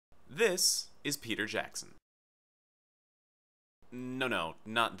This is Peter Jackson. No,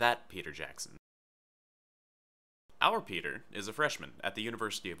 not that Peter Jackson. Our Peter is a freshman at the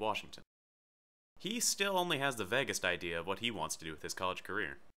University of Washington. He still only has the vaguest idea of what he wants to do with his college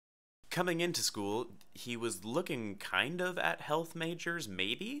career. Coming into school, he was looking kind of at health majors,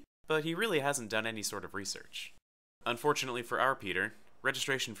 maybe, but he really hasn't done any sort of research. Unfortunately for our Peter,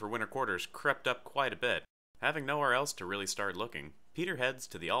 registration for winter quarters crept up quite a bit. Having nowhere else to really start looking, Peter heads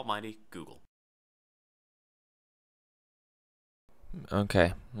to the almighty Google.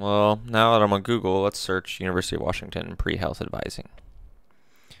 Okay, well, now that I'm on Google, let's search University of Washington pre-health advising.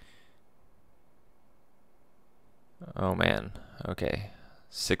 Oh man, okay.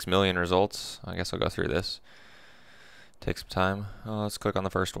 6 million results. I guess I'll go through this. Take some time. Let's click on the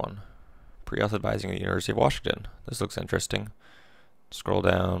first one. Pre-health advising at the University of Washington. This looks interesting. Scroll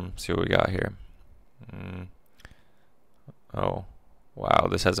down, see what we got here. Oh, wow,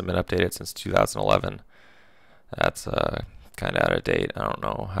 this hasn't been updated since 2011. That's kind of out of date. I don't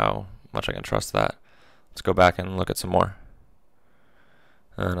know how much I can trust that. Let's go back and look at some more.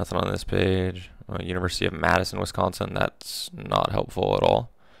 Nothing on this page. University of Madison, Wisconsin. That's not helpful at all.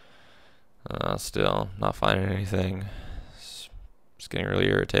 Still not finding anything. It's getting really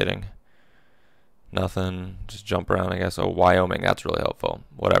irritating. Nothing. Just jump around, I guess. Oh, Wyoming. That's really helpful.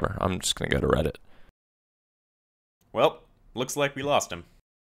 Whatever. I'm just going to go to Reddit. Well, looks like we lost him.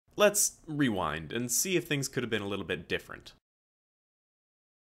 Let's rewind and see if things could have been a little bit different.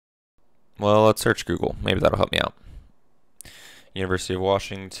 Well, let's search Google. Maybe that'll help me out. University of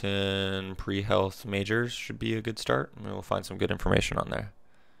Washington pre-health majors should be a good start. We'll find some good information on there.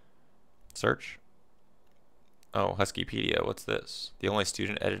 Search. Oh, Huskypedia. What's this? The only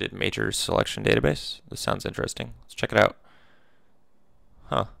student-edited majors selection database? This sounds interesting. Let's check it out.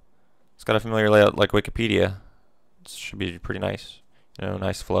 Huh. It's got a familiar layout like Wikipedia. This should be pretty nice. You know,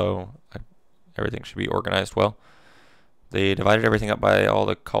 nice flow. Everything should be organized well. They divided everything up by all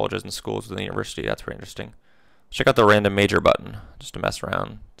the colleges and schools within the university. That's pretty interesting. Check out the random major button, just to mess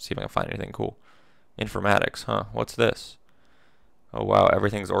around, see if I can find anything cool. Informatics, huh? What's this? Oh wow,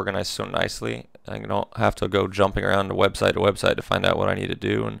 everything's organized so nicely. I don't have to go jumping around to website to find out what I need to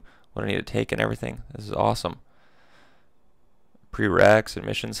do and what I need to take and everything. This is awesome. Prereqs,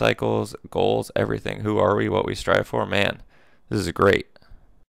 admission cycles, goals, everything. Who are we, what we strive for? Man, this is great.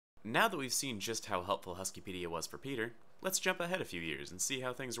 Now that we've seen just how helpful Huskypedia was for Peter, let's jump ahead a few years and see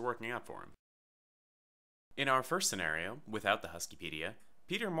how things are working out for him. In our first scenario, without the Huskypedia,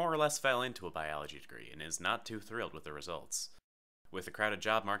 Peter more or less fell into a biology degree and is not too thrilled with the results. With the crowded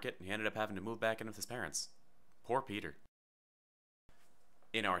job market, he ended up having to move back in with his parents. Poor Peter.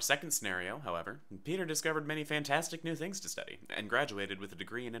 In our second scenario, however, Peter discovered many fantastic new things to study and graduated with a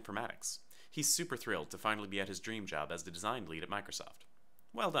degree in informatics. He's super thrilled to finally be at his dream job as the design lead at Microsoft.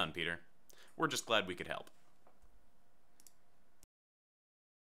 Well done, Peter. We're just glad we could help.